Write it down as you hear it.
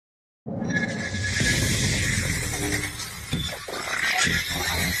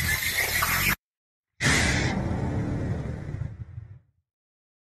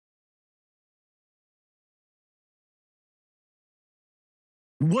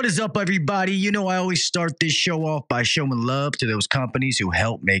What is up, everybody? You know, I always start this show off by showing love to those companies who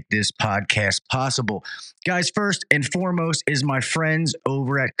help make this podcast possible. Guys, first and foremost is my friends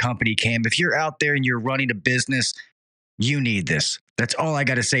over at COMPANYCAM. If you're out there and you're running a business, you need this. That's all I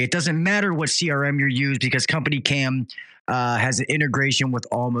got to say. It doesn't matter what CRM you use because COMPANYCAM has an integration with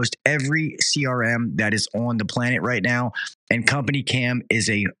almost every CRM that is on the planet right now, and COMPANYCAM is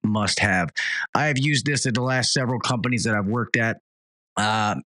a must-have. I have used this at the last several companies that I've worked at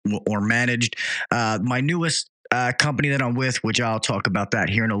or managed. My newest company that I'm with, which I'll talk about that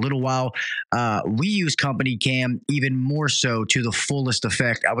here in a little while, we use COMPANYCAM even more so to the fullest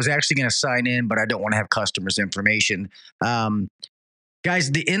effect. I was actually going to sign in, but I don't want to have customers' information.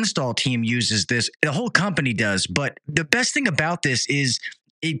 Guys, the install team uses this. The whole company does. But the best thing about this is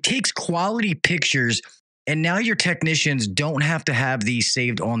it takes quality pictures, and now your technicians don't have to have these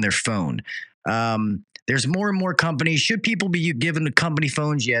saved on their phone. There's more and more companies. Should people be given the company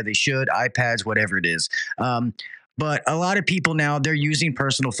phones? Yeah, they should. iPads, whatever it is. But a lot of people now, they're using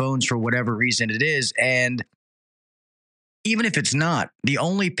personal phones for whatever reason it is. And even if it's not, the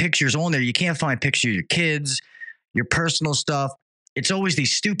only pictures on there, you can't find pictures of your kids, your personal stuff. It's always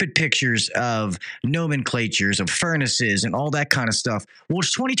these stupid pictures of nomenclatures, of furnaces, and all that kind of stuff. Well,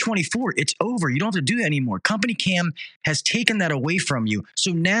 it's 2024. It's over. You don't have to do that anymore. COMPANYCAM has taken that away from you.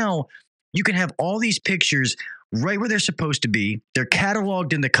 So now you can have all these pictures right where they're supposed to be. They're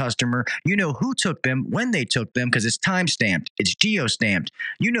cataloged in the customer. You know who took them, when they took them, because it's time-stamped. It's geo-stamped.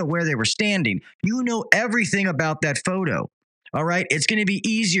 You know where they were standing. You know everything about that photo. All right? It's going to be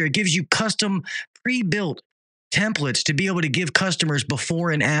easier. It gives you custom pre-built templates to be able to give customers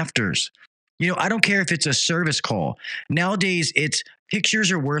before and afters. You know, I don't care if it's a service call. Nowadays, it's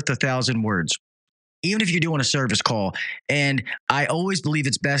pictures are worth 1,000 words. Even if you're doing a service call, and I always believe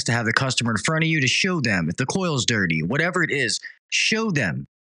it's best to have the customer in front of you to show them if the coil's dirty, whatever it is, show them.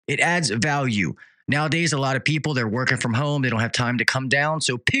 It adds value. Nowadays, a lot of people, they're working from home. They don't have time to come down.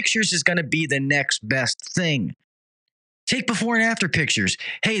 So pictures is going to be the next best thing. Take before and after pictures.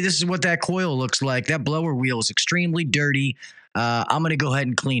 Hey, this is what that coil looks like. That blower wheel is extremely dirty. I'm going to go ahead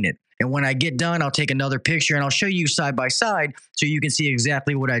and clean it. And when I get done, I'll take another picture and I'll show you side by side so you can see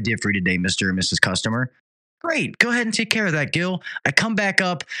exactly what I did for you today, Mr. and Mrs. Customer. Great. Go ahead and take care of that, Gil. I come back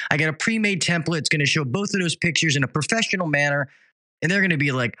up. I got a pre-made template. It's going to show both of those pictures in a professional manner. And they're going to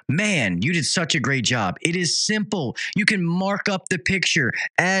be like, man, you did such a great job. It is simple. You can mark up the picture,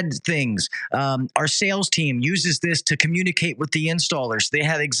 add things. Our sales team uses this to communicate with the installers. They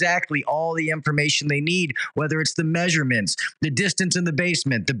have exactly all the information they need, whether it's the measurements, the distance in the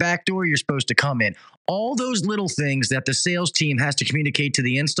basement, the back door you're supposed to come in. All those little things that the sales team has to communicate to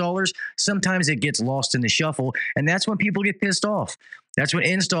the installers, sometimes it gets lost in the shuffle, and that's when people get pissed off. That's when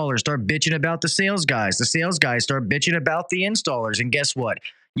installers start bitching about the sales guys. The sales guys start bitching about the installers. And guess what?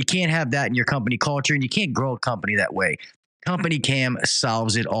 You can't have that in your company culture, and you can't grow a company that way. COMPANYCAM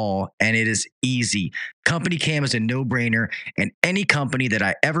solves it all, and it is easy. COMPANYCAM is a no-brainer, and any company that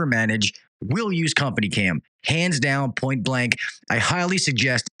I ever manage will use COMPANYCAM. Hands down, point blank. I highly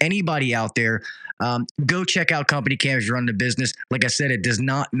suggest anybody out there, go check out COMPANYCAM if you're running a business. Like I said, it does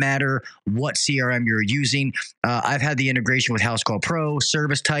not matter what CRM you're using. I've had the integration with HOUSECALL Pro,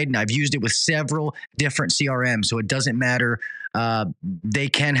 Service Titan. I've used it with several different CRMs, so it doesn't matter. They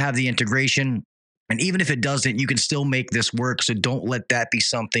can have the integration. And even if it doesn't, you can still make this work. So don't let that be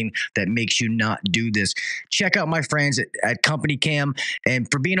something that makes you not do this. Check out my friends at COMPANYCAM. And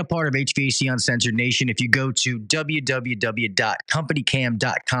for being a part of HVAC Uncensored Nation, if you go to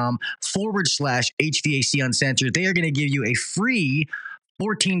www.companycam.com/HVAC Uncensored, they are going to give you a free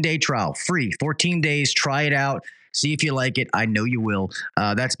 14-day trial. Free 14 days. Try it out. See if you like it. I know you will.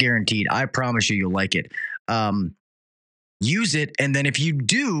 That's guaranteed. I promise you'll like it. Use it. And then if you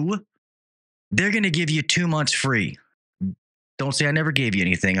do, they're going to give you 2 months free. Don't say I never gave you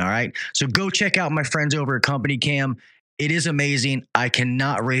anything, all right? So go check out my friends over at COMPANYCAM. It is amazing. I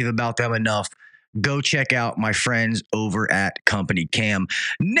cannot rave about them enough. Go check out my friends over at COMPANYCAM.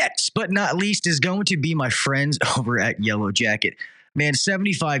 Next but not least is going to be my friends over at Yellow Jacket. Man,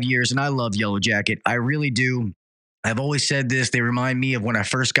 75 years, and I love Yellow Jacket. I really do. I've always said this. They remind me of when I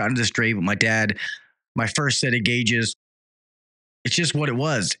first got into this trade with my dad, my first set of gauges. It's just what it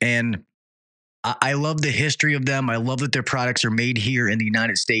was. And I love the history of them. I love that their products are made here in the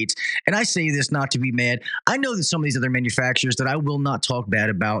United States. And I say this not to be mad. I know that some of these other manufacturers that I will not talk bad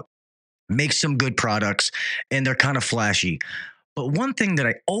about make some good products, and they're kind of flashy. But one thing that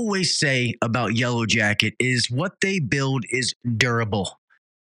I always say about Yellow Jacket is what they build is durable.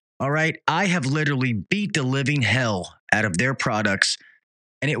 All right? I have literally beat the living hell out of their products,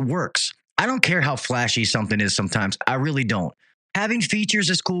 and it works. I don't care how flashy something is sometimes. I really don't. Having features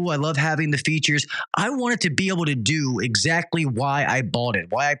is cool. I love having the features. I wanted to be able to do exactly why I bought it,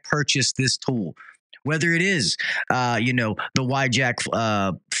 why I purchased this tool. Whether it is, the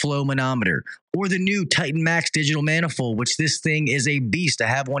YJack flow manometer or the new Titan Max digital manifold, which this thing is a beast. I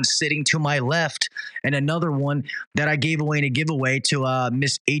have one sitting to my left and another one that I gave away in a giveaway to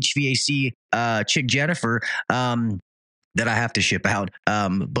Miss HVAC chick Jennifer. That I have to ship out.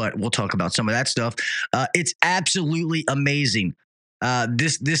 But we'll talk about some of that stuff. It's absolutely amazing.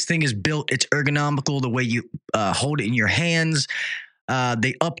 This thing is built. It's ergonomical. The way you hold it in your hands.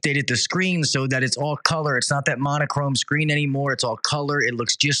 They updated the screen so that it's all color. It's not that monochrome screen anymore. It's all color. It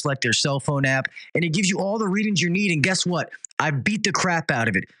looks just like their cell phone app, and it gives you all the readings you need. And guess what? I beat the crap out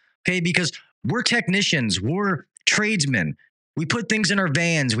of it. Okay, because we're technicians. We're tradesmen. We put things in our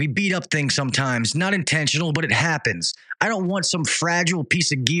vans. We beat up things sometimes. Not intentional, but it happens. I don't want some fragile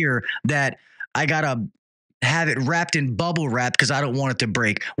piece of gear that I got to have it wrapped in bubble wrap because I don't want it to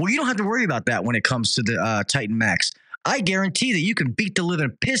break. Well, you don't have to worry about that when it comes to the Titan Max. I guarantee that you can beat the living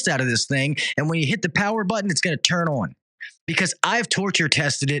piss out of this thing, and when you hit the power button, it's going to turn on. Because I've torture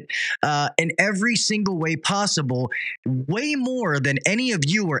tested it in every single way possible, way more than any of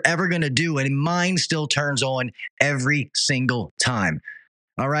you are ever going to do, and mine still turns on every single time.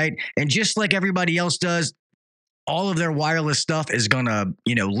 All right? And just like everybody else does, all of their wireless stuff is going to,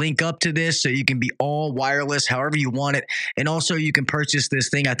 link up to this so you can be all wireless however you want it. And also you can purchase this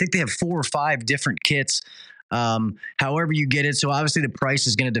thing. I think they have 4 or 5 different kits. However you get it. So obviously the price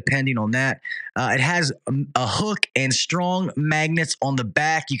is going to depending on that. It has a hook and strong magnets on the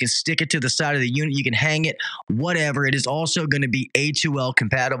back. You can stick it to the side of the unit. You can hang it, whatever. It is also going to be A2L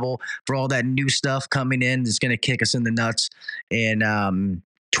compatible for all that new stuff coming in. It's going to kick us in the nuts in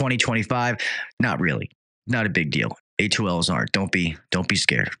 2025. Not really. Not a big deal. A2Ls aren't. Don't be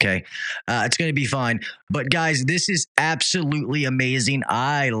scared. Okay. It's going to be fine. But guys, this is absolutely amazing.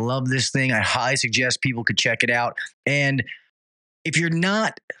 I love this thing. I highly suggest people could check it out. And if you're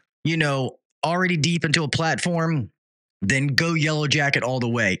not, already deep into a platform, then go Yellow Jacket all the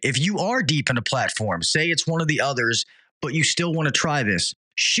way. If you are deep in a platform, say it's one of the others, but you still want to try this,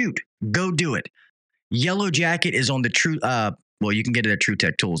 shoot, go do it. Yellow Jacket is on the true, well, you can get it at True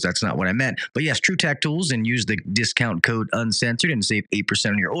Tech Tools. That's not what I meant. But yes, True Tech Tools, and use the discount code Uncensored and save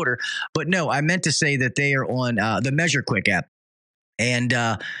 8% on your order. But no, I meant to say that they are on the Measure Quick app. And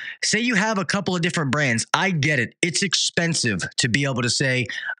say you have a couple of different brands. I get it. It's expensive to be able to say,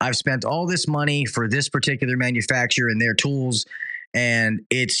 I've spent all this money for this particular manufacturer and their tools, and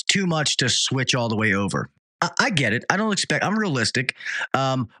it's too much to switch all the way over. I get it. I'm realistic.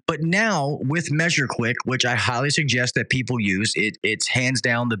 But now with Measure Quick, which I highly suggest that people use, it's hands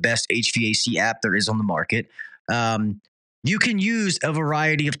down the best HVAC app there is on the market. You can use a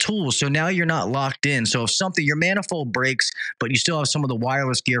variety of tools. So now you're not locked in. So if your manifold breaks, but you still have some of the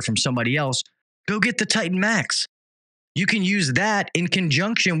wireless gear from somebody else, go get the Titan Max. You can use that in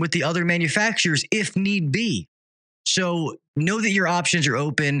conjunction with the other manufacturers if need be. So know that your options are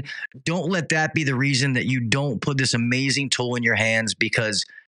open. Don't let that be the reason that you don't put this amazing tool in your hands, because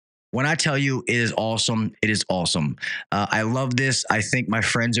when I tell you it is awesome, it is awesome. I love this. I think my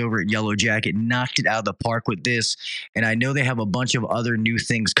friends over at Yellow Jacket knocked it out of the park with this. And I know they have a bunch of other new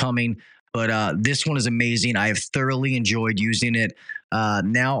things coming, but this one is amazing. I have thoroughly enjoyed using it.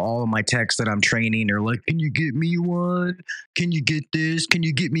 Now all of my techs that I'm training are like, can you get me one? Can you get this? Can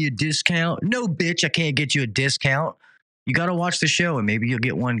you get me a discount? No, bitch, I can't get you a discount. You got to watch the show and maybe you'll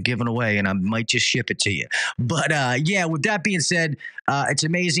get one given away and I might just ship it to you. But yeah, with that being said, it's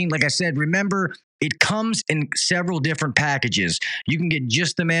amazing. Like I said, remember, it comes in several different packages. You can get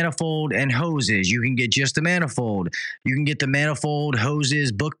just the manifold and hoses. You can get just the manifold. You can get the manifold,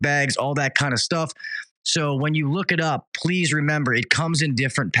 hoses, book bags, all that kind of stuff. So when you look it up, please remember it comes in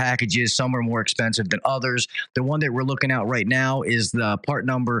different packages. Some are more expensive than others. The one that we're looking at right now is the part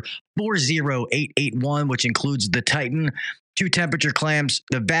number 40881, which includes the Titan, 2 temperature clamps,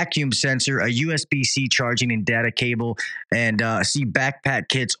 the vacuum sensor, a USB-C charging and data cable, and see backpack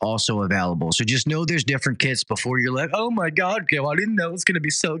kits also available. So just know there's different kits before you're like, oh my God, Gil, I didn't know it's going to be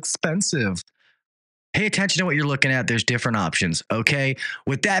so expensive. Pay attention to what you're looking at. There's different options, okay?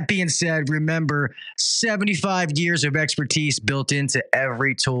 With that being said, remember, 75 years of expertise built into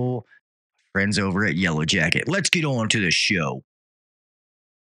every tool. Friends over at Yellow Jacket. Let's get on to the show.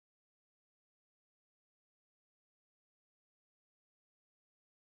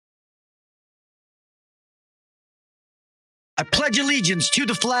 I pledge allegiance to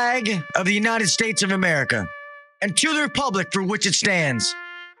the flag of the United States of America and to the republic for which it stands,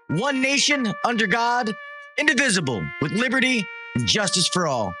 one nation under God, indivisible, with liberty and justice for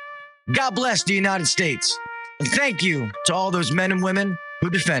all. God bless the United States And thank you to all those men and women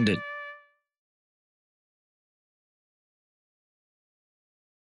who defended.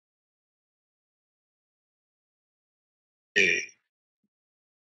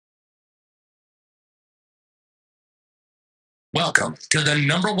 Welcome to the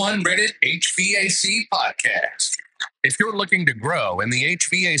 #1 rated HVAC podcast. If you're looking to grow in the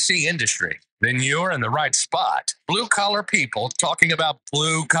HVAC industry, then you're in the right spot. Blue collar people talking about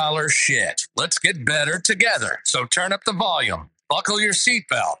blue collar shit. Let's get better together. So turn up the volume, buckle your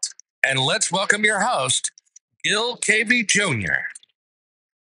seatbelt, and let's welcome your host, Gil KB Jr.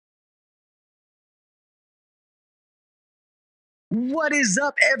 What is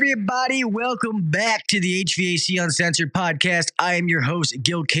up, everybody? Welcome back to the HVAC Uncensored Podcast. I am your host,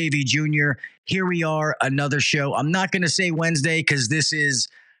 Gil KV Jr. Here we are, another show. I'm not going to say Wednesday because this is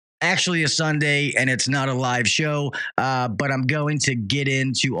actually a Sunday and it's not a live show, but I'm going to get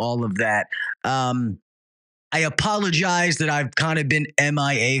into all of that. I apologize that I've kind of been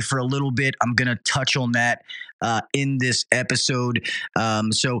MIA for a little bit. I'm going to touch on that in this episode.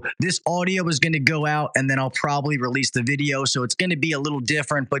 So this audio is going to go out and then I'll probably release the video. So it's going to be a little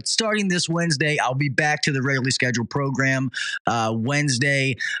different. But starting this Wednesday, I'll be back to the regularly scheduled program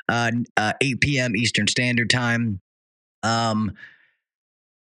Wednesday, 8 p.m. Eastern Standard Time.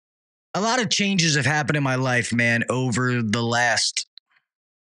 A lot of changes have happened in my life, man, over the last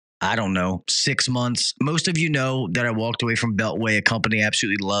 6 months. Most of you know that I walked away from Beltway, a company I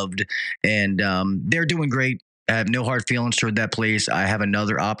absolutely loved, and they're doing great. I have no hard feelings toward that place. I have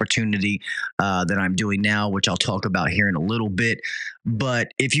another opportunity that I'm doing now, which I'll talk about here in a little bit.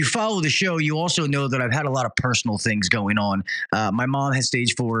 But if you follow the show, you also know that I've had a lot of personal things going on. My mom has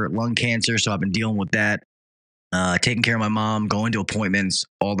stage 4 lung cancer, so I've been dealing with that, taking care of my mom, going to appointments,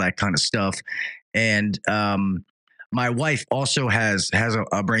 all that kind of stuff. And my wife also has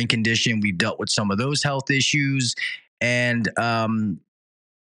a brain condition. We've dealt with some of those health issues. And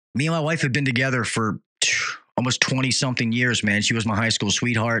me and my wife have been together for almost 20 something years, man. She was my high school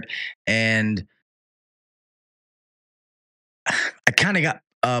sweetheart. And I kind of got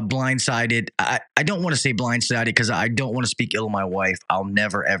blindsided. I don't want to say blindsided because I don't want to speak ill of my wife. I'll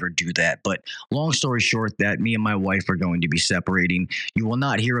never, ever do that. But long story short, that me and my wife are going to be separating. You will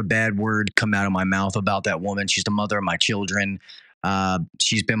not hear a bad word come out of my mouth about that woman. She's the mother of my children.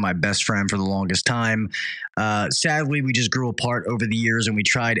 She's been my best friend for the longest time. Sadly, we just grew apart over the years and we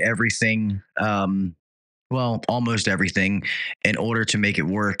tried everything, almost everything in order to make it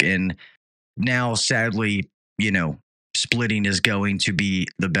work. And now, sadly, splitting is going to be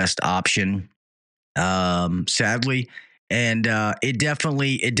the best option, sadly. And it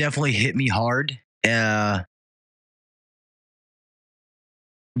definitely hit me hard. I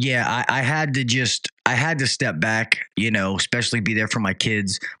had to step back, especially be there for my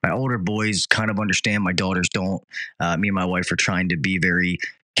kids. My older boys kind of understand. My daughters don't. Me and my wife are trying to be very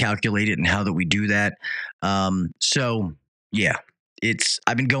calculated in how that we do that. I've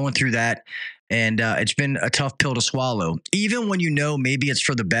been going through that. And it's been a tough pill to swallow. Even when maybe it's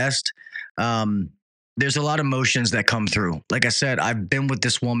for the best, there's a lot of emotions that come through. Like I said, I've been with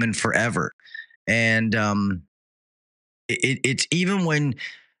this woman forever. And it's even when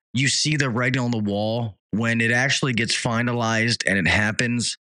you see the writing on the wall, when it actually gets finalized and it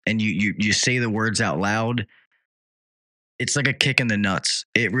happens and you say the words out loud, it's like a kick in the nuts.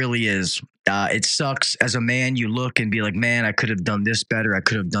 It really is. It sucks. As a man, you look and be like, man, I could have done this better. I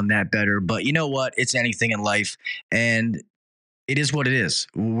could have done that better. But you know what? It's anything in life. And it is what it is.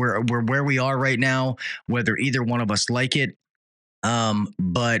 We're where we are right now, whether either one of us like it.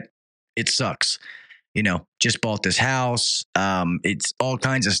 But it sucks. Just bought this house. It's all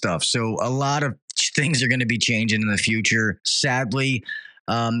kinds of stuff. So a lot of things are going to be changing in the future. Sadly,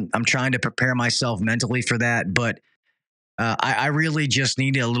 I'm trying to prepare myself mentally for that. But I really just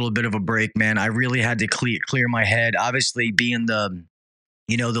needed a little bit of a break, man. I really had to clear my head. Obviously, being the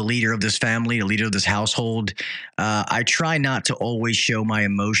leader of this family, the leader of this household, I try not to always show my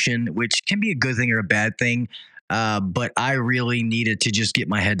emotion, which can be a good thing or a bad thing. But I really needed to just get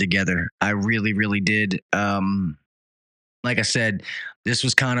my head together. I really, really did. Like I said, this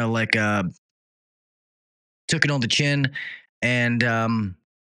was kind of like took it on the chin, and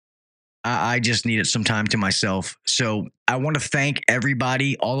I just needed some time to myself. So I want to thank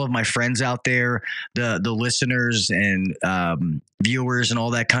everybody, all of my friends out there, the listeners and viewers and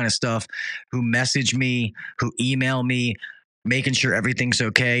all that kind of stuff who message me, who email me, making sure everything's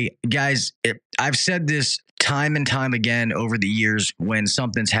okay. Guys, I've said this time and time again over the years when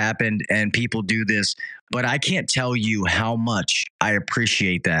something's happened and people do this, but I can't tell you how much I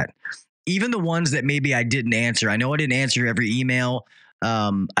appreciate that. Even the ones that maybe I didn't answer. I know I didn't answer every email.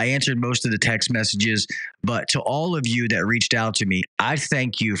 I answered most of the text messages, but to all of you that reached out to me, I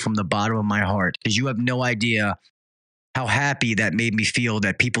thank you from the bottom of my heart, because you have no idea how happy that made me feel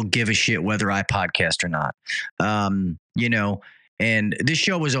that people give a shit whether I podcast or not. And this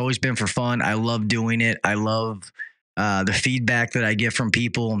show has always been for fun. I love doing it. I love the feedback that I get from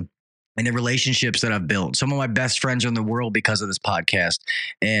people and the relationships that I've built. Some of my best friends are in the world because of this podcast.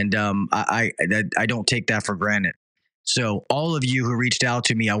 And I don't take that for granted. So all of you who reached out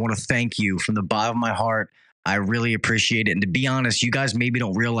to me, I want to thank you from the bottom of my heart. I really appreciate it. And to be honest, you guys maybe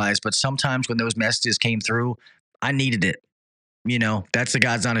don't realize, but sometimes when those messages came through, I needed it. That's the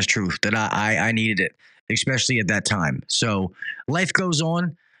God's honest truth, that I needed it, especially at that time. So life goes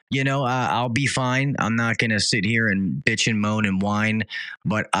on. I'll be fine. I'm not going to sit here and bitch and moan and whine,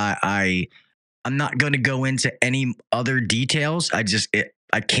 but I'm not going to go into any other details.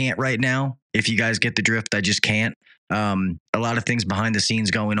 I can't right now. If you guys get the drift, I just can't. A lot of things behind the scenes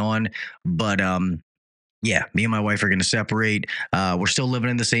going on, but yeah, me and my wife are going to separate. We're still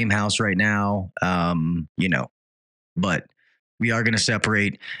living in the same house right now, but we are going to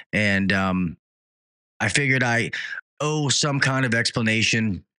separate. And I figured I owe some kind of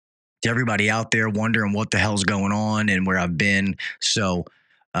explanation to everybody out there wondering what the hell's going on and where I've been. So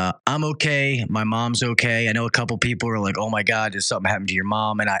I'm okay. My mom's okay. I know a couple people are like, oh my God, did something happen to your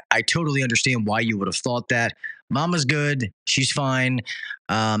mom? And I totally understand why you would have thought that. Mama's good. She's fine.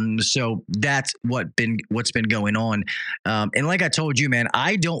 So that's what's been going on. And like I told you, man,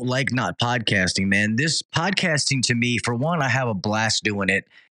 I don't like not podcasting, man. This podcasting to me, for one, I have a blast doing it.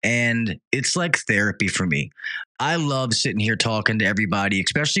 And it's like therapy for me. I love sitting here talking to everybody,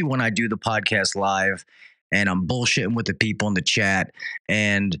 especially when I do the podcast live and I'm bullshitting with the people in the chat.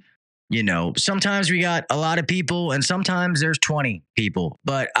 And, sometimes we got a lot of people and sometimes there's 20 people.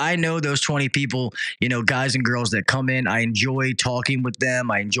 But I know those 20 people, guys and girls that come in. I enjoy talking with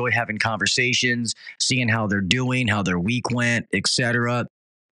them. I enjoy having conversations, seeing how they're doing, how their week went, etc.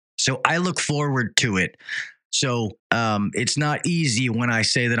 So I look forward to it. So it's not easy when I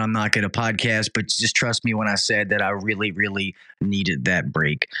say that I'm not going to podcast, but just trust me when I said that I really, really needed that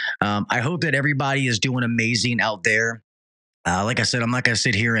break. I hope that everybody is doing amazing out there. Like I said, I'm not going to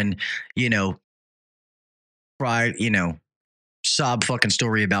sit here and, cry, sob fucking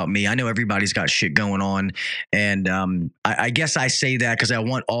story about me. I know everybody's got shit going on. And I guess I say that because I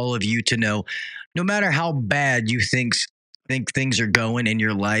want all of you to know, no matter how bad you think things are going in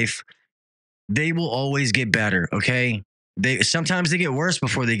your life, they will always get better, okay? Sometimes they get worse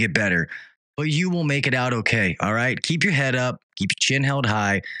before they get better, but you will make it out okay, all right? Keep your head up, keep your chin held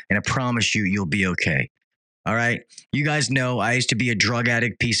high, and I promise you'll be okay, all right? You guys know I used to be a drug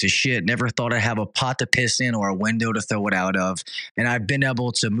addict piece of shit, never thought I'd have a pot to piss in or a window to throw it out of, and I've been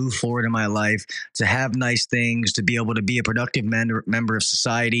able to move forward in my life, to have nice things, to be able to be a productive member of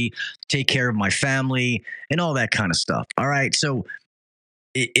society, take care of my family, and all that kind of stuff, all right? So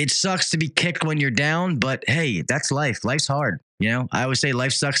it sucks to be kicked when you're down, but hey, that's life. Life's hard. I always say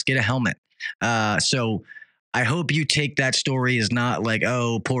life sucks, get a helmet. So I hope you take that story as not like,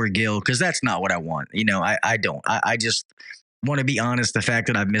 oh, poor Gil, because that's not what I want. I don't. I just want to be honest. The fact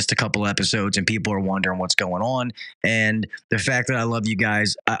that I've missed a couple episodes and people are wondering what's going on, and the fact that I love you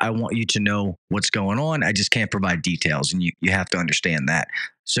guys, I want you to know what's going on. I just can't provide details, and you have to understand that.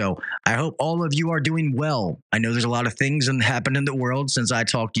 So I hope all of you are doing well. I know there's a lot of things that happened in the world since I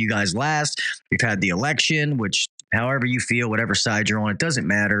talked to you guys last. We've had the election, which however you feel, whatever side you're on, it doesn't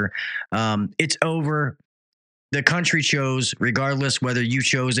matter. It's over. The country chose, regardless whether you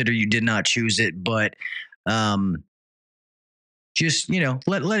chose it or you did not choose it. But just,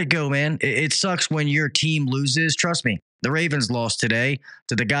 let it go, man. It sucks when your team loses. Trust me. The Ravens lost today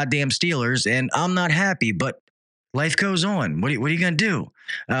to the goddamn Steelers, and I'm not happy, but life goes on. What are you going to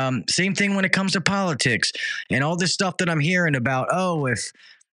do? Same thing when it comes to politics and all this stuff that I'm hearing about. Oh, if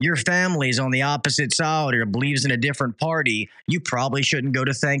your family's on the opposite side or believes in a different party, you probably shouldn't go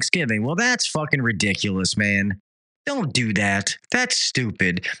to Thanksgiving. Well, that's fucking ridiculous, man. Don't do that. That's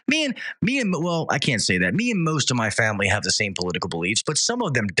stupid. Well, I can't say that. Me and most of my family have the same political beliefs, but some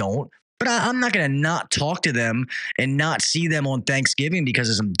of them don't. But I'm not going to not talk to them and not see them on Thanksgiving because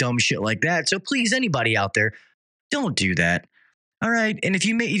of some dumb shit like that. So please, anybody out there, don't do that. All right. And if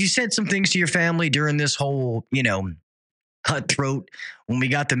you said some things to your family during this whole, cutthroat, when we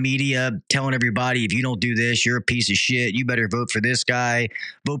got the media telling everybody, if you don't do this, you're a piece of shit. You better vote for this guy.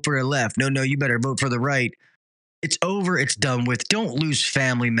 Vote for the left. No, you better vote for the right. It's over. It's done with. Don't lose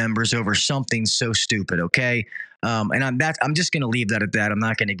family members over something so stupid. Okay. And I'm just going to leave that at that. I'm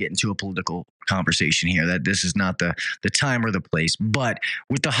not going to get into a political conversation here. That this is not the time or the place. But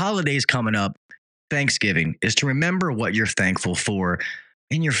with the holidays coming up, Thanksgiving is to remember what you're thankful for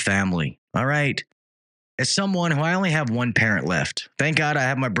in your family. All right. As someone who I only have one parent left, thank God I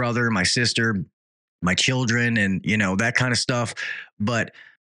have my brother, my sister, my children, and, that kind of stuff. But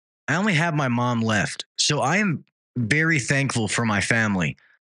I only have my mom left. So I am very thankful for my family.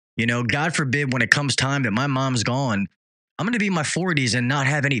 God forbid when it comes time that my mom's gone, I'm going to be in my 40s and not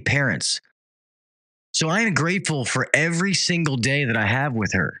have any parents. So I am grateful for every single day that I have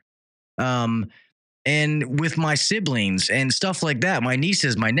with her. And with my siblings and stuff like that, my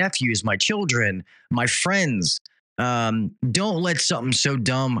nieces, my nephews, my children, my friends. Don't let something so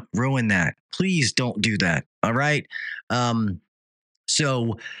dumb ruin that. Please don't do that. All right.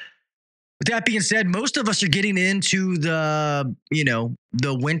 So with that being said, most of us are getting into the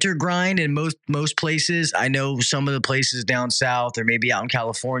winter grind in most places. I know some of the places down south or maybe out in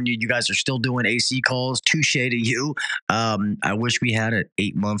California, you guys are still doing AC calls. Touche to you. I wish we had an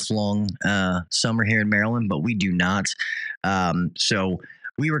 8-month-long summer here in Maryland, but we do not. So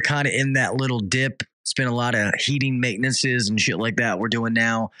we were kind of in that little dip. It's been a lot of heating maintenances and shit like that we're doing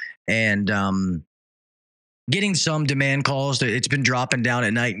now. And getting some demand calls. It's been dropping down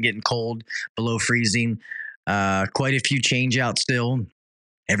at night and getting cold, below freezing. Quite a few change out still.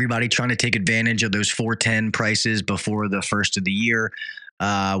 Everybody trying to take advantage of those 410 prices before the first of the year.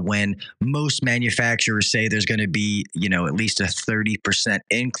 When most manufacturers say there's going to be, at least a 30%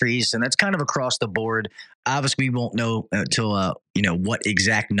 increase. And that's kind of across the board. Obviously, we won't know until, what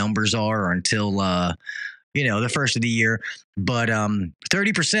exact numbers are or until, the first of the year. But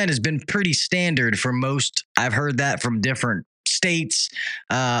 30% has been pretty standard for most. I've heard that from different states,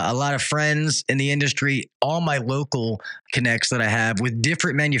 a lot of friends in the industry, all my local connects that I have with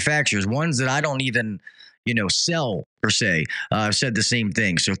different manufacturers, ones that I don't even, sell per se. I've said the same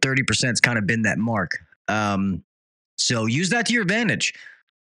thing. So 30% has kind of been that mark. So use that to your advantage.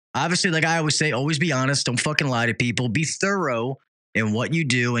 Obviously, like I always say, always be honest. Don't fucking lie to people. Be thorough in what you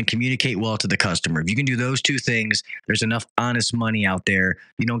do and communicate well to the customer. If you can do those two things, there's enough honest money out there.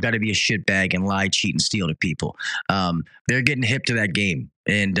 You don't got to be a shitbag and lie, cheat, and steal to people. They're getting hip to that game.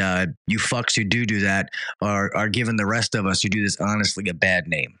 And you fucks who do that are giving the rest of us who do this honestly a bad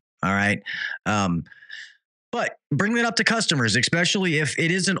name. All right. But bring that up to customers, especially if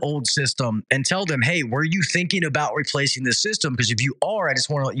it is an old system, and tell them, hey, were you thinking about replacing this system? Because if you are, I just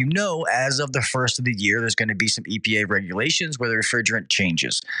want to let you know, as of the first of the year, there's going to be some EPA regulations where the refrigerant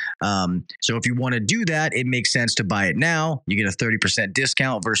changes. So if you want to do that, it makes sense to buy it now. You get a 30%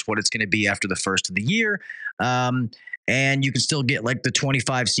 discount versus what it's going to be after the first of the year. And you can still get like the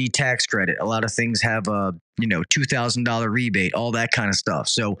 25C tax credit. A lot of things have a, $2,000 rebate, all that kind of stuff.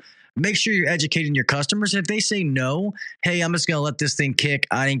 So make sure you're educating your customers. If they say no, hey, I'm just going to let this thing kick.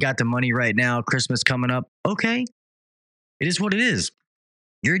 I ain't got the money right now. Christmas coming up. Okay. It is what it is.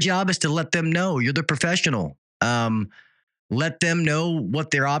 Your job is to let them know. You're the professional. Let them know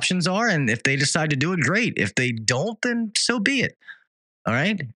what their options are. And if they decide to do it, great. If they don't, then so be it. All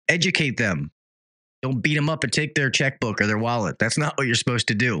right. Educate them. Don't beat them up and take their checkbook or their wallet. That's not what you're supposed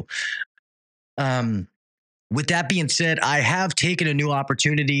to do. With that being said, I have taken a new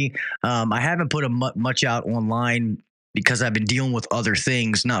opportunity. I haven't put much out online because I've been dealing with other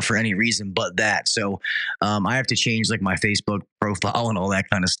things, not for any reason but that. So I have to change like my Facebook profile and all that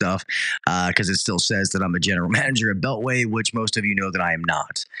kind of stuff because it still says that I'm a general manager at Beltway, which most of you know that I am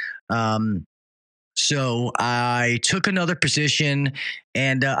not. So I took another position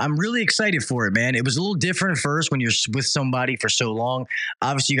and I'm really excited for it, man. It was a little different at first when you're with somebody for so long.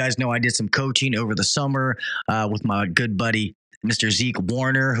 Obviously, you guys know I did some coaching over the summer with my good buddy, Mr. Zeke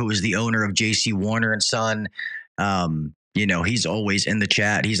Warner, who is the owner of JC Warner and Son. He's always in the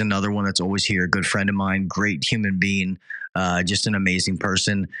chat. He's another one that's always here. A good friend of mine, great human being, just an amazing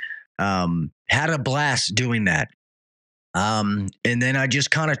person. Had a blast doing that. And then I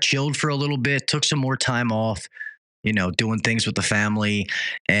just kind of chilled for a little bit, took some more time off, doing things with the family.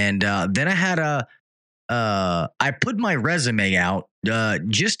 And then I had I put my resume out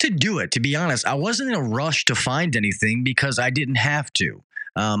just to do it. To be honest, I wasn't in a rush to find anything because I didn't have to.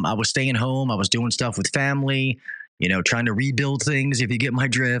 I was staying home. I was doing stuff with family, trying to rebuild things, if you get my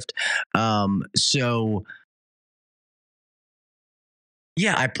drift. So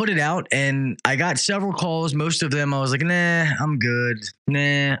yeah, I put it out and I got several calls. Most of them I was like, nah, I'm good.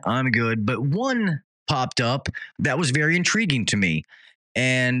 But one popped up that was very intriguing to me.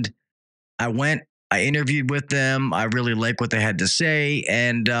 And I interviewed with them. I really like what they had to say.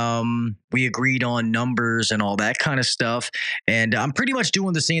 And we agreed on numbers and all that kind of stuff. And I'm pretty much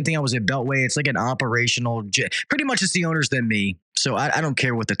doing the same thing I was at Beltway. It's like an operational, pretty much it's the owners than me. So I don't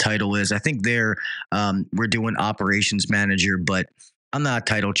care what the title is. I think we're doing operations manager, but I'm not a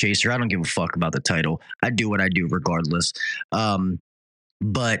title chaser. I don't give a fuck about the title. I do what I do regardless.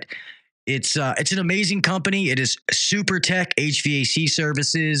 But it's an amazing company. It is Super Tech HVAC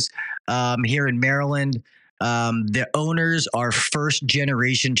Services here in Maryland. The owners are first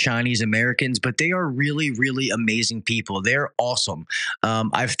generation Chinese Americans, but they are really, really amazing people. They're awesome.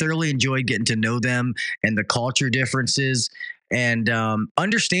 I've thoroughly enjoyed getting to know them and the culture differences. And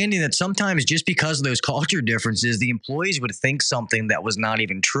understanding that sometimes just because of those culture differences, the employees would think something that was not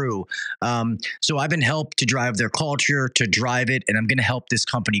even true. So I've been helped to drive their culture, to drive it, and I'm going to help this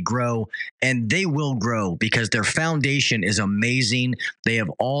company grow. And they will grow because their foundation is amazing. They have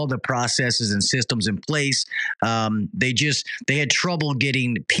all the processes and systems in place. They had trouble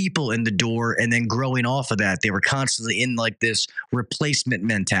getting people in the door and then growing off of that. They were constantly in like this replacement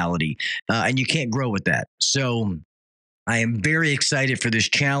mentality, and you can't grow with that. So I am very excited for this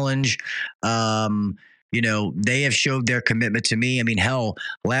challenge. They have showed their commitment to me. I mean, hell,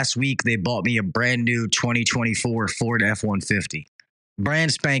 last week they bought me a brand new 2024 Ford F-150,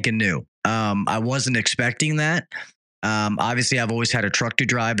 brand spanking new. I wasn't expecting that. Obviously, I've always had a truck to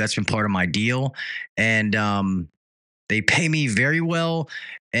drive. That's been part of my deal. And they pay me very well,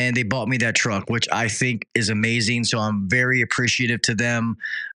 and they bought me that truck, which I think is amazing. So I'm very appreciative to them.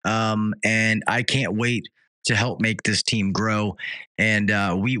 And I can't wait to help make this team grow. And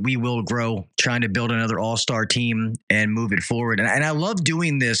we will grow, trying to build another all-star team and move it forward. And I love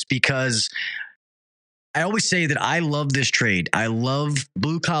doing this because I always say that I love this trade. I love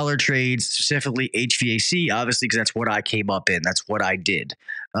blue collar trades, specifically HVAC, obviously, because that's what I came up in. That's what I did.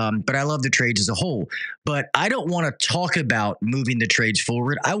 But I love the trades as a whole. But I don't want to talk about moving the trades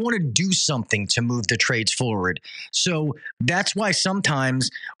forward. I want to do something to move the trades forward. So that's why sometimes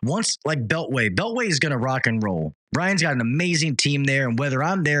once like Beltway is going to rock and roll. Ryan's got an amazing team there. And whether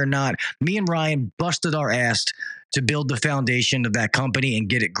I'm there or not, me and Ryan busted our ass to build the foundation of that company and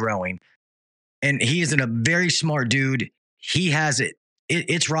get it growing. And he is a very smart dude. He has it.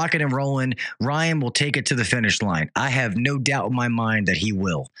 It's rocking and rolling. Ryan will take it to the finish line. I have no doubt in my mind that he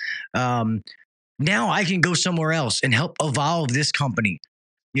will. Now I can go somewhere else and help evolve this company.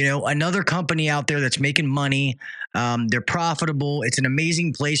 Another company out there that's making money. They're profitable. It's an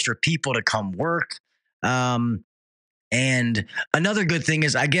amazing place for people to come work. And another good thing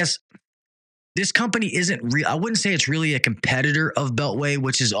is, I guess, this company isn't real. I wouldn't say it's really a competitor of Beltway,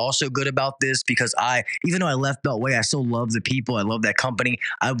 which is also good about this because even though I left Beltway, I still love the people. I love that company.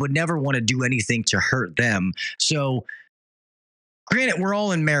 I would never want to do anything to hurt them. So granted, we're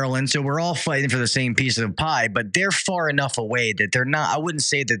all in Maryland, so we're all fighting for the same piece of the pie, but they're far enough away that they're not, I wouldn't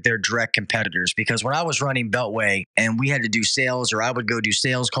say that they're direct competitors, because when I was running Beltway and we had to do sales, or I would go do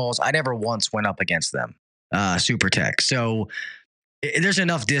sales calls, I never once went up against them, Super Tech. So there's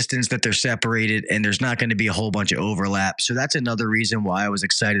enough distance that they're separated and there's not going to be a whole bunch of overlap. So that's another reason why I was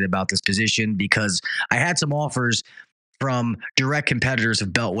excited about this position, because I had some offers from direct competitors of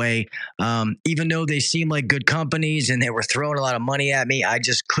Beltway. Even though they seem like good companies and they were throwing a lot of money at me, I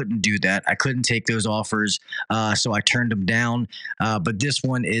just couldn't do that. I couldn't take those offers. So I turned them down. But this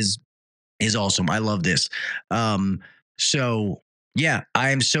one is awesome. I love this. So yeah,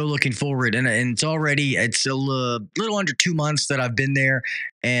 I am so looking forward, and it's a little under 2 months that I've been there,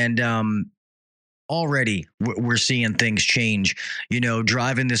 and already we're seeing things change.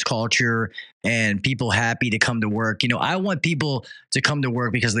 Driving this culture and people happy to come to work. I want people to come to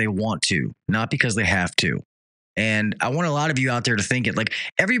work because they want to, not because they have to. And I want a lot of you out there to think it. Like,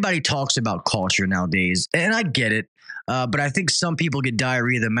 everybody talks about culture nowadays, and I get it. But I think some people get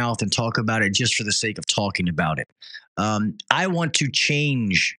diarrhea of the mouth and talk about it just for the sake of talking about it. I want to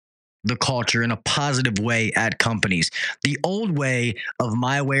change the culture in a positive way at companies. The old way of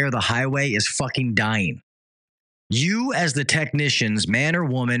my way or the highway is fucking dying. You, as the technicians, man or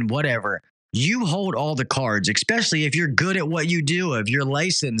woman, whatever, you hold all the cards, especially if you're good at what you do, if you're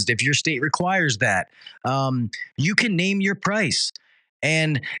licensed, if your state requires that. You can name your price.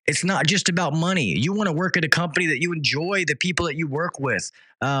 And it's not just about money. You want to work at a company that you enjoy, the people that you work with.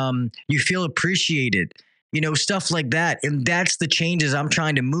 You feel appreciated, stuff like that. And that's the changes I'm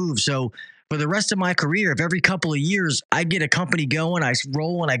trying to move. So for the rest of my career, if every couple of years I get a company going, I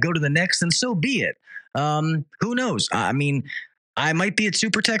roll and I go to the next, then so be it. Who knows? I mean, I might be at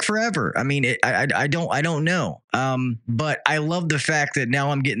Super Tech forever. I mean, I don't know. But I love the fact that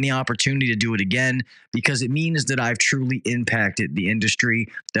now I'm getting the opportunity to do it again, because it means that I've truly impacted the industry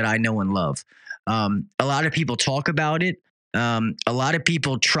that I know and love. A lot of people talk about it. A lot of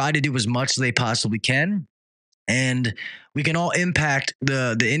people try to do as much as they possibly can, and we can all impact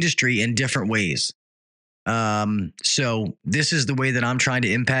the industry in different ways. So this is the way that I'm trying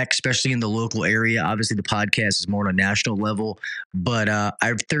to impact, especially in the local area. Obviously, the podcast is more on a national level, but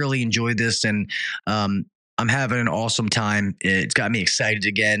I've thoroughly enjoyed this, and I'm having an awesome time. It's got me excited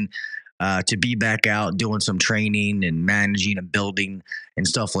again to be back out doing some training and managing and building and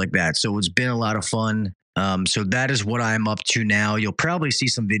stuff like that. So it's been a lot of fun. So that is what I'm up to now. You'll probably see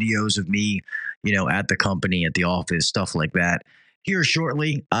some videos of me, at the company, at the office, stuff like that here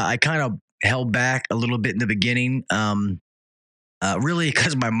shortly. I kind of held back a little bit in the beginning, really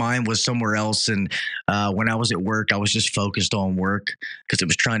because my mind was somewhere else. And when I was at work, I was just focused on work because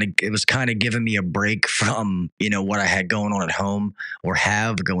it was kind of giving me a break from, what I had going on at home or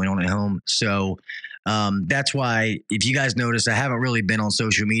have going on at home. So that's why, if you guys notice, I haven't really been on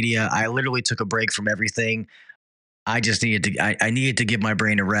social media. I literally took a break from everything. I just I needed to give my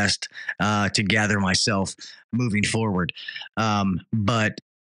brain a rest to gather myself moving forward. But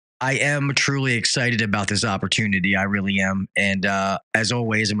I am truly excited about this opportunity. I really am. And as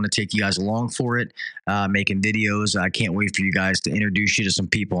always, I'm going to take you guys along for it, making videos. I can't wait for you guys to introduce you to some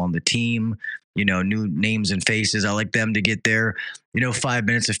people on the team, new names and faces. I like them to get their, 5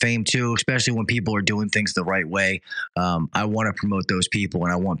 minutes of fame too, especially when people are doing things the right way. I want to promote those people,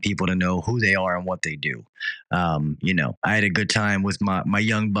 and I want people to know who they are and what they do. I had a good time with my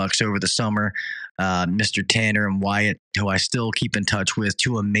young bucks over the summer, Mr. Tanner and Wyatt, who I still keep in touch with,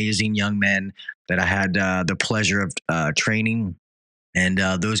 two amazing young men that I had the pleasure of training. And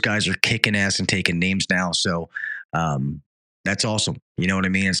those guys are kicking ass and taking names now. So that's awesome. You know what I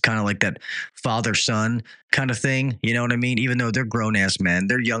mean? It's kind of like that father-son kind of thing. You know what I mean? Even though they're grown-ass men,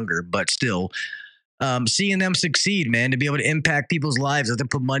 they're younger, but still seeing them succeed, man, to be able to impact people's lives, to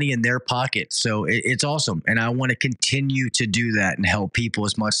put money in their pocket. So it's awesome. And I want to continue to do that and help people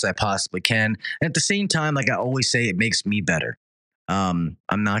as much as I possibly can. And at the same time, like I always say, it makes me better. I'm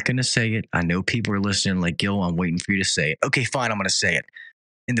not going to say it. I know people are listening like, Gil, I'm waiting for you to say it. Okay, fine. I'm going to say it.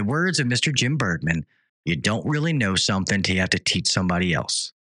 In the words of Mr. Jim Bergman, you don't really know something till you have to teach somebody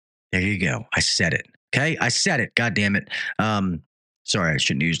else. There you go. I said it. Okay. I said it. God damn it. Sorry, I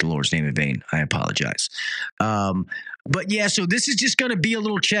shouldn't use the Lord's name in vain. I apologize. But yeah, so this is just going to be a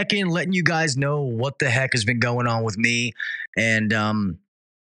little check-in, letting you guys know what the heck has been going on with me. And I'm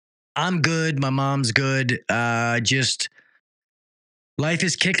good. My mom's good. Just life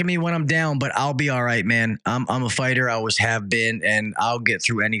is kicking me when I'm down, but I'll be all right, man. I'm a fighter. I always have been, and I'll get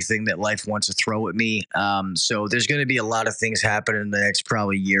through anything that life wants to throw at me. So there's going to be a lot of things happening in the next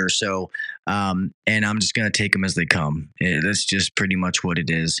probably year or so. And I'm just going to take them as they come. That's just pretty much what it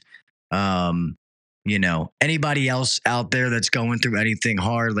is. Anybody else out there that's going through anything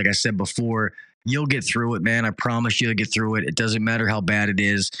hard, like I said before, you'll get through it, man. I promise you'll get through it. It doesn't matter how bad it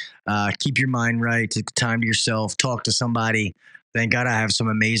is. Keep your mind right. Take time to yourself. Talk to somebody. Thank God I have some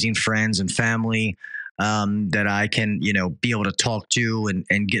amazing friends and family that I can, be able to talk to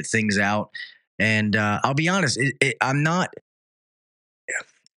and get things out. And I'll be honest,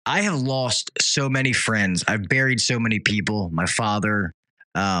 I have lost so many friends. I've buried so many people. My father,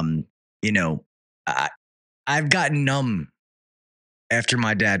 I've gotten numb after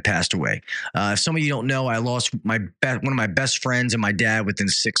my dad passed away. Some of you don't know, I lost one of my best friends and my dad within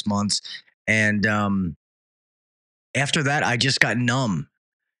 6 months. And after that, I just got numb.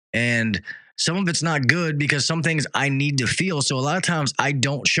 And some of it's not good because some things I need to feel. So a lot of times I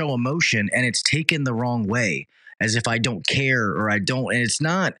don't show emotion, and it's taken the wrong way, as if I don't care or I don't. And it's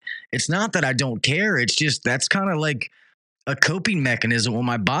not that I don't care. It's just that's kind of like a coping mechanism with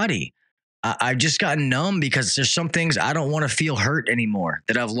my body. I've just gotten numb because there's some things I don't want to feel hurt anymore,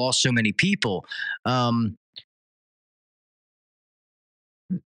 that I've lost so many people.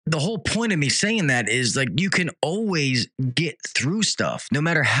 The whole point of me saying that is, like, you can always get through stuff. No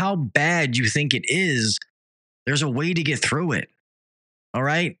matter how bad you think it is, there's a way to get through it. All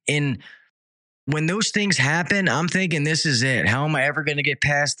right. And when those things happen, I'm thinking, this is it. How am I ever going to get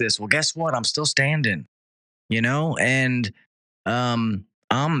past this? Well, guess what? I'm still standing, and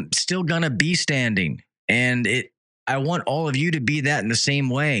I'm still going to be standing. And I want all of you to be that in the same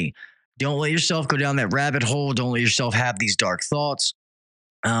way. Don't let yourself go down that rabbit hole. Don't let yourself have these dark thoughts.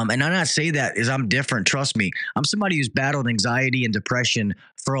 And I'm not saying that as I'm different. Trust me, I'm somebody who's battled anxiety and depression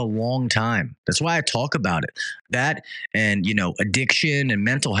for a long time. That's why I talk about it. That and, addiction and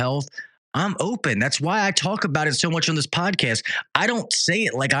mental health. I'm open. That's why I talk about it so much on this podcast. I don't say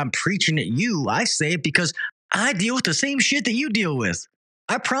it like I'm preaching at you. I say it because I deal with the same shit that you deal with.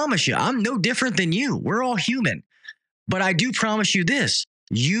 I promise you, I'm no different than you. We're all human. But I do promise you this.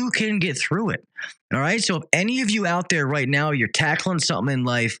 You can get through it. All right. So if any of you out there right now, you're tackling something in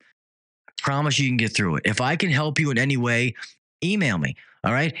life, I promise you can get through it. If I can help you in any way, email me.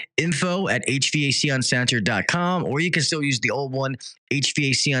 All right. Info at HVACuncensored.com, or you can still use the old one,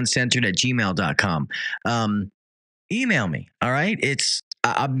 HVACuncensored@gmail.com. Email me. All right.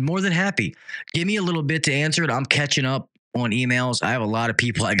 I'm more than happy. Give me a little bit to answer it. I'm catching up on emails. I have a lot of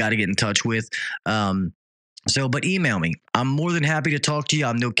people I got to get in touch with. But email me. I'm more than happy to talk to you.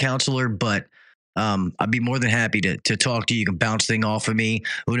 I'm no counselor, but I'd be more than happy to talk to you. You can bounce things off of me.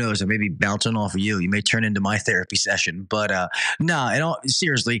 Who knows? I may be bouncing off of you. You may turn into my therapy session. But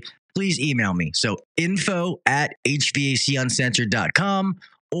seriously, please email me. So info at HVACuncensored.com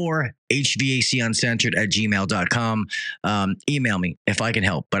or HVACuncensored@gmail.com. Email me if I can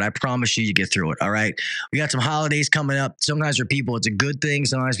help, but I promise you get through it. All right. We got some holidays coming up. Sometimes for people, it's a good thing.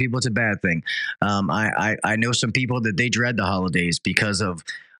 Sometimes people, it's a bad thing. I know some people that they dread the holidays because of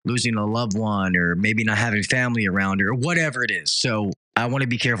losing a loved one or maybe not having family around or whatever it is. So I want to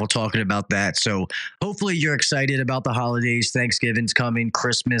be careful talking about that. So hopefully you're excited about the holidays. Thanksgiving's coming,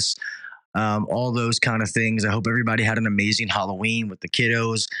 Christmas, all those kind of things. I hope everybody had an amazing Halloween with the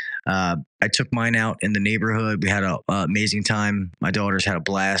kiddos. I took mine out in the neighborhood. We had an amazing time. My daughters had a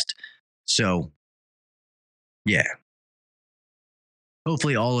blast. So, yeah.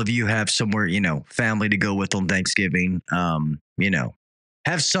 Hopefully all of you have somewhere, family to go with on Thanksgiving.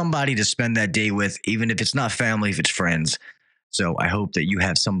 Have somebody to spend that day with, even if it's not family, if it's friends. So I hope that you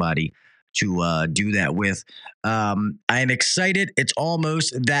have somebody to do that with. I am excited. It's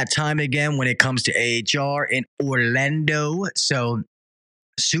almost that time again when it comes to AHR in Orlando. So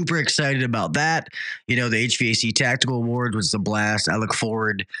super excited about that. The HVAC Tactical Award was a blast. I look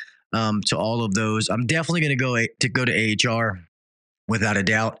forward to all of those. I'm definitely going to go to AHR. Without a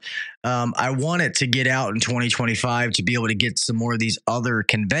doubt. I want it to get out in 2025 to be able to get some more of these other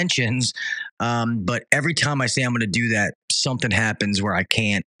conventions. But every time I say I'm going to do that, something happens where I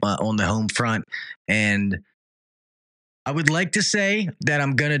can't on the home front. And I would like to say that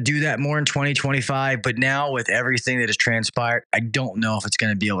I'm going to do that more in 2025. But now with everything that has transpired, I don't know if it's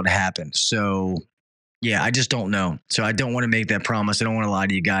going to be able to happen. So yeah, I just don't know. So I don't want to make that promise. I don't want to lie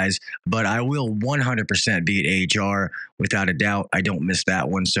to you guys, but I will 100% be at AHR without a doubt. I don't miss that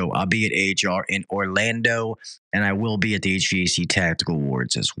one. So I'll be at AHR in Orlando, and I will be at the HVAC Tactical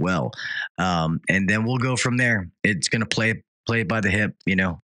Awards as well. And then we'll go from there. It's going to play it by the hip,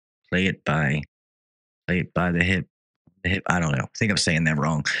 play it by the hip. I don't know. I think I'm saying that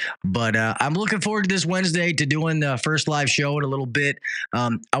wrong, but I'm looking forward to this Wednesday to doing the first live show in a little bit.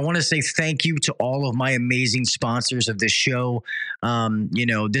 I want to say thank you to all of my amazing sponsors of this show.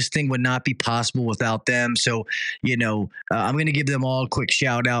 This thing would not be possible without them. So, I'm going to give them all a quick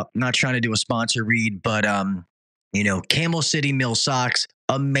shout out. I'm not trying to do a sponsor read, but, Camel City Mill socks,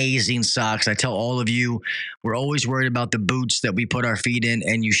 amazing socks. I tell all of you, we're always worried about the boots that we put our feet in,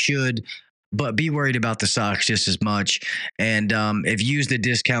 and you should. But be worried about the socks just as much. And if you use the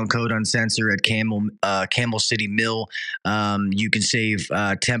discount code Uncensored at Camel City Mill, you can save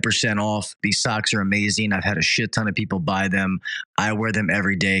 10% off. These socks are amazing. I've had a shit ton of people buy them. I wear them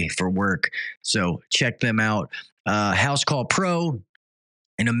every day for work. So check them out. HOUSECALL Pro,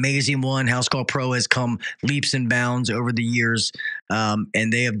 an amazing one. HOUSECALL Pro has come leaps and bounds over the years,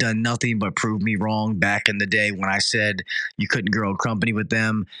 and they have done nothing but prove me wrong back in the day when I said you couldn't grow a company with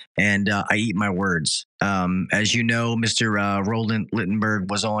them, and I eat my words. As you know, Mr. Roland Littenberg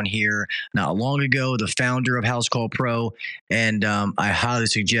was on here not long ago, the founder of HOUSECALL Pro, and I highly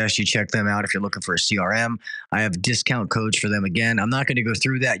suggest you check them out if you're looking for a CRM. I have discount codes for them again. I'm not going to go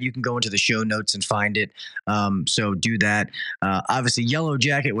through that. You can go into the show notes and find it. So do that. Obviously, Yellow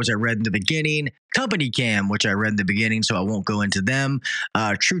Jacket, which I read in the beginning. COMPANYCAM, which I read in the beginning, so I won't go into them.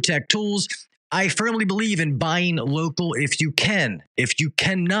 TrueTech Tools. I firmly believe in buying local if you can. If you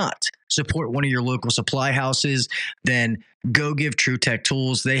cannot support one of your local supply houses, then go give TrueTech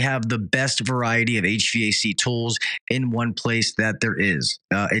Tools. They have the best variety of HVAC tools in one place that there is.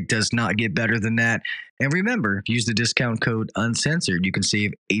 It does not get better than that. And remember, use the discount code Uncensored. You can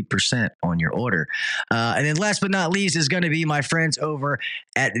save 8% on your order. And then last but not least is going to be my friends over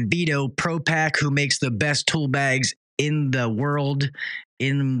at VETO Pro Pack, who makes the best tool bags in the world,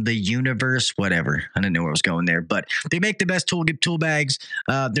 in the universe, whatever. I didn't know where I was going there, but they make the best tool bags.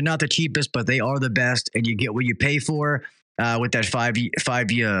 They're not the cheapest, but they are the best, and you get what you pay for with that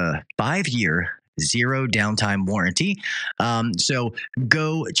five year zero downtime warranty. So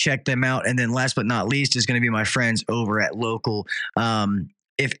go check them out. And then last but not least is going to be my friends over at Local.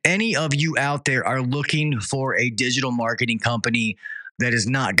 If any of you out there are looking for a digital marketing company that is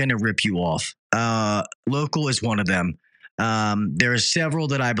not going to rip you off, Local is one of them. There are several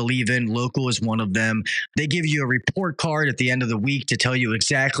that I believe in. Local is one of them. They give you a report card at the end of the week to tell you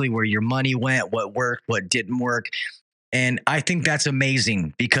exactly where your money went, what worked, what didn't work. And I think that's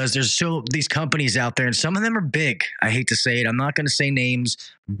amazing because there's these companies out there and some of them are big. I hate to say it. I'm not going to say names,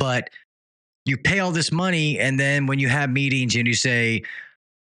 but you pay all this money. And then when you have meetings and you say,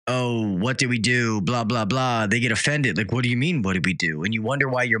 oh, what did we do? Blah, blah, blah. They get offended. Like, what do you mean? What did we do? And you wonder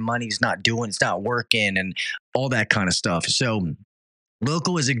why your money's it's not working and all that kind of stuff. So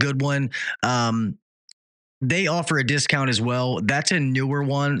Local is a good one. They offer a discount as well. That's a newer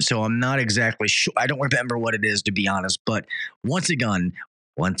one, so I'm not exactly sure. I don't remember what it is, to be honest. But once again,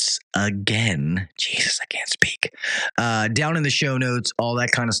 Jesus, I can't speak. Down in the show notes, all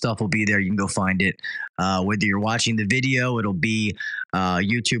that kind of stuff will be there. You can go find it. Whether you're watching the video, it'll be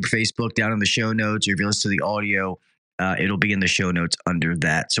YouTube, Facebook, down in the show notes. Or if you listen to the audio, it'll be in the show notes under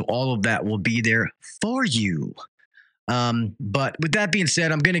that. So all of that will be there for you. But with that being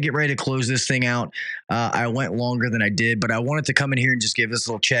said, I'm going to get ready to close this thing out. I went longer than I did, but I wanted to come in here and just give this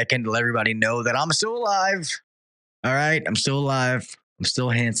little check-in to let everybody know that I'm still alive. All right. I'm still alive. I'm still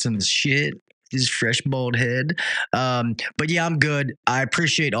handsome as shit. This fresh bald head. But yeah, I'm good. I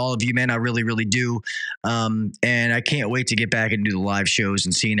appreciate all of you, man. I really, really do. And I can't wait to get back and do the live shows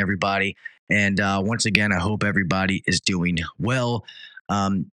and seeing everybody. And once again, I hope everybody is doing well.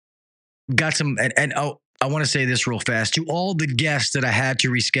 Got some, I want to say this real fast. To all the guests that I had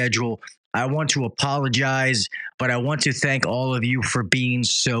to reschedule, I want to apologize, but I want to thank all of you for being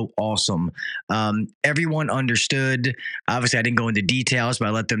so awesome. Everyone understood. Obviously, I didn't go into details, but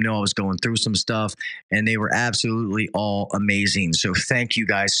I let them know I was going through some stuff, and they were absolutely all amazing. So thank you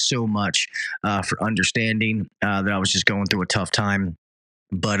guys so much for understanding that I was just going through a tough time.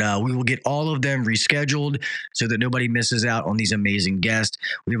 But we will get all of them rescheduled so that nobody misses out on these amazing guests.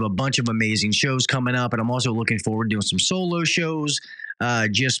 We have a bunch of amazing shows coming up, and I'm also looking forward to doing some solo shows,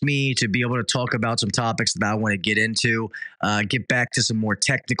 just me, to be able to talk about some topics that I want to get into, get back to some more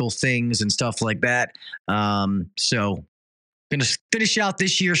technical things and stuff like that. So going to finish out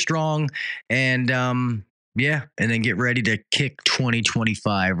this year strong, and yeah, and then get ready to kick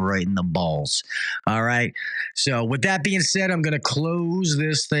 2025 right in the balls. All right. So with that being said, I'm going to close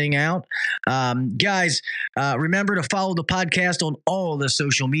this thing out. Guys, remember to follow the podcast on all the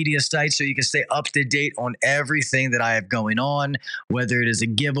social media sites so you can stay up to date on everything that I have going on, whether it is a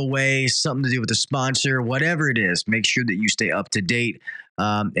giveaway, something to do with a sponsor, whatever it is. Make sure that you stay up to date.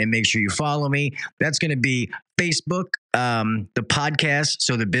 And make sure you follow me. That's going to be Facebook, the podcast,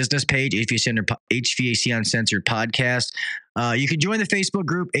 so the business page, HVAC Uncensored Podcast. You can join the Facebook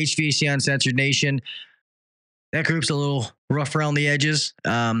group, HVAC Uncensored Nation. That group's a little rough around the edges,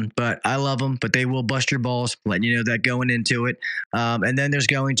 but I love them, but they will bust your balls, letting you know that going into it. And then there's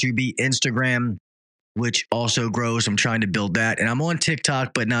going to be Instagram, which also grows. I'm trying to build that. And I'm on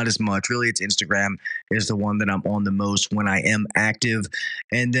TikTok, but not as much. Really, it's Instagram is the one that I'm on the most when I am active.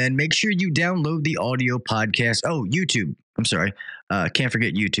 And then make sure you download the audio podcast. Oh, YouTube. I'm sorry. Can't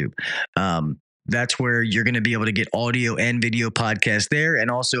forget YouTube. That's where you're going to be able to get audio and video podcasts there.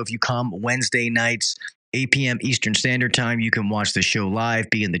 And also, if you come Wednesday nights, 8 p.m. Eastern Standard Time, you can watch the show live,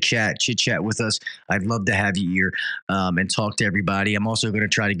 be in the chat, chit-chat with us. I'd love to have you here and talk to everybody. I'm also going to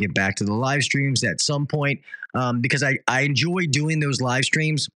try to get back to the live streams at some point because I enjoy doing those live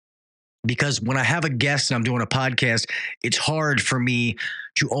streams. Because when I have a guest and I'm doing a podcast, it's hard for me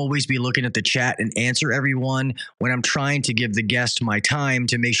to always be looking at the chat and answer everyone when I'm trying to give the guest my time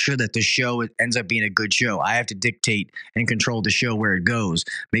to make sure that the show ends up being a good show. I have to dictate and control the show where it goes.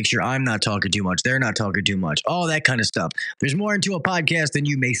 Make sure I'm not talking too much. They're not talking too much. All that kind of stuff. There's more into a podcast than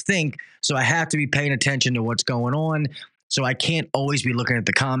you may think. So I have to be paying attention to what's going on. So I can't always be looking at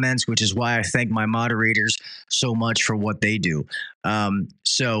the comments, which is why I thank my moderators so much for what they do.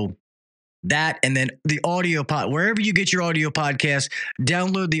 So that, and then the audio wherever you get your audio podcast,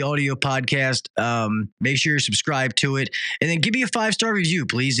 download the audio podcast. Make sure you're subscribed to it, and then give me a 5-star review,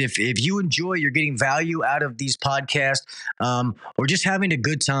 please. If you enjoy, you're getting value out of these podcasts, or just having a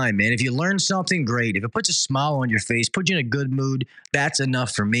good time, man. If you learn something, great. If it puts a smile on your face, put you in a good mood, that's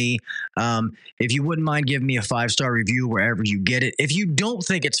enough for me. If you wouldn't mind giving me a 5-star review wherever you get it. If you don't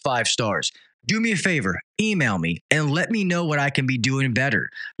think it's 5 stars, do me a favor, email me and let me know what I can be doing better.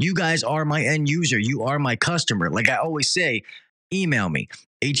 You guys are my end user. You are my customer. Like I always say, email me,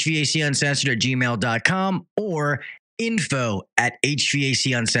 hvacuncensored@gmail.com or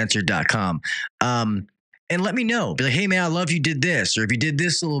info@hvacuncensored.com. And let me know. Be like, hey, man, I love you did this. Or if you did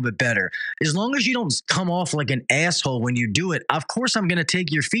this a little bit better. As long as you don't come off like an asshole when you do it, of course, I'm going to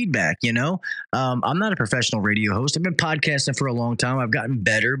take your feedback, you know? I'm not a professional radio host. I've been podcasting for a long time. I've gotten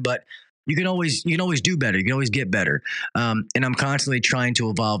better, but you can always do better. You can always get better. And I'm constantly trying to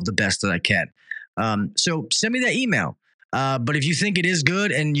evolve the best that I can. So send me that email. But if you think it is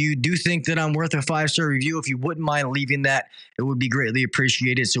good and you do think that I'm worth a 5-star review, if you wouldn't mind leaving that, it would be greatly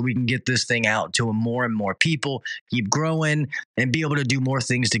appreciated so we can get this thing out to more and more people, keep growing, and be able to do more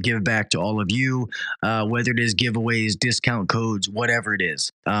things to give back to all of you, whether it is giveaways, discount codes, whatever it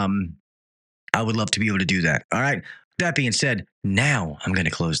is. I would love to be able to do that. All right. That being said, now I'm going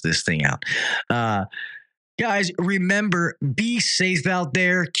to close this thing out. Guys, remember, be safe out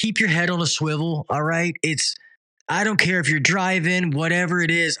there. Keep your head on a swivel. All right. I don't care if you're driving, whatever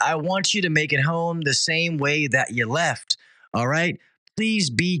it is. I want you to make it home the same way that you left. All right. Please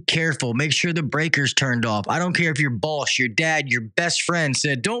be careful. Make sure the breaker's turned off. I don't care if your boss, your dad, your best friend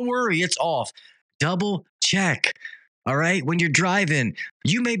said, don't worry, it's off. Double check. All right. When you're driving,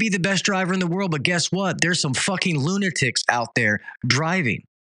 you may be the best driver in the world, but guess what? There's some fucking lunatics out there driving.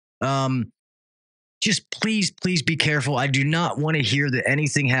 Just please be careful. I do not want to hear that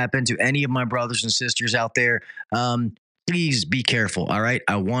anything happened to any of my brothers and sisters out there. Please be careful. All right.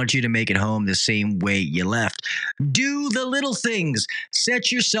 I want you to make it home the same way you left. Do the little things.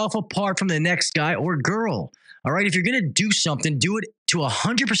 Set yourself apart from the next guy or girl. All right. If you're going to do something, do it to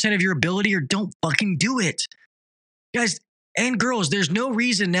 100% of your ability or don't fucking do it. Guys and girls, there's no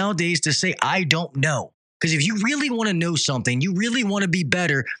reason nowadays to say, I don't know. Because if you really want to know something, you really want to be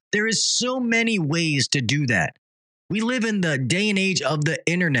better, there is so many ways to do that. We live in the day and age of the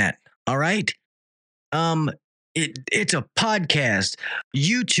internet, all right? It's a podcast,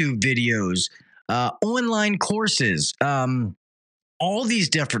 YouTube videos, online courses, all these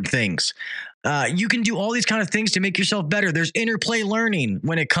different things. You can do all these kind of things to make yourself better. There's interplay learning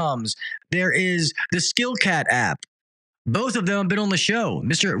when it comes. There is the SkillCat app. Both of them have been on the show.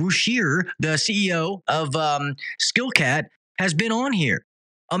 Mr. Rushir, the CEO of SkillCat, has been on here.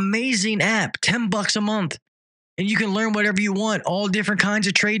 Amazing app, $10 a month. And you can learn whatever you want, all different kinds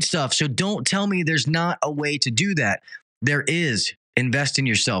of trade stuff. So don't tell me there's not a way to do that. There is. Invest in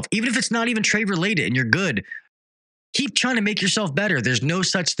yourself. Even if it's not even trade related and you're good, keep trying to make yourself better. There's no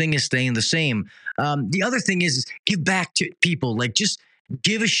such thing as staying the same. The other thing is give back to people. Like just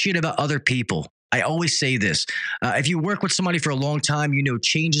give a shit about other people. I always say this. If you work with somebody for a long time, you know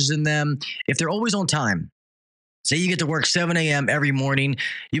changes in them. If they're always on time, say you get to work 7 a.m. every morning,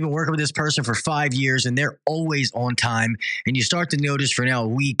 you've been working with this person for 5 years and they're always on time. And you start to notice for now a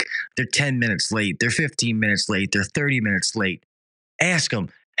week, they're 10 minutes late, they're 15 minutes late, they're 30 minutes late. Ask them,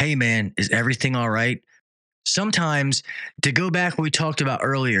 hey man, is everything all right? Sometimes, to go back what we talked about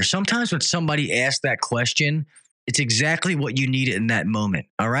earlier, sometimes when somebody asks that question, it's exactly what you need in that moment.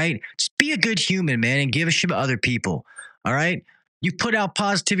 All right. Just be a good human, man, and give a shit about other people. All right. You put out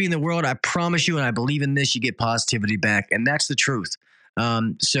positivity in the world. I promise you, and I believe in this, you get positivity back. And that's the truth.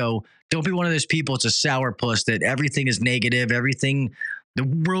 So don't be one of those people. It's a sourpuss that everything is negative. Everything, the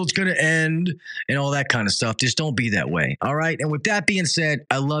world's going to end and all that kind of stuff. Just don't be that way. All right. And with that being said,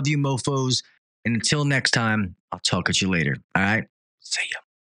 I love you, mofos. And until next time, I'll talk at you later. All right. See ya.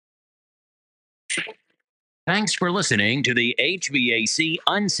 Thanks for listening to the HVAC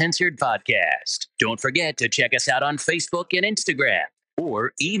Uncensored Podcast. Don't forget to check us out on Facebook and Instagram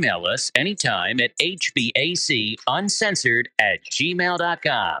or email us anytime at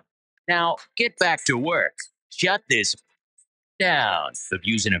hvacuncensored@gmail.com. Now, get back to work. Shut this down. The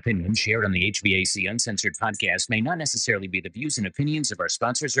views and opinions shared on the HVAC Uncensored Podcast may not necessarily be the views and opinions of our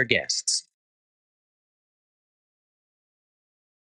sponsors or guests.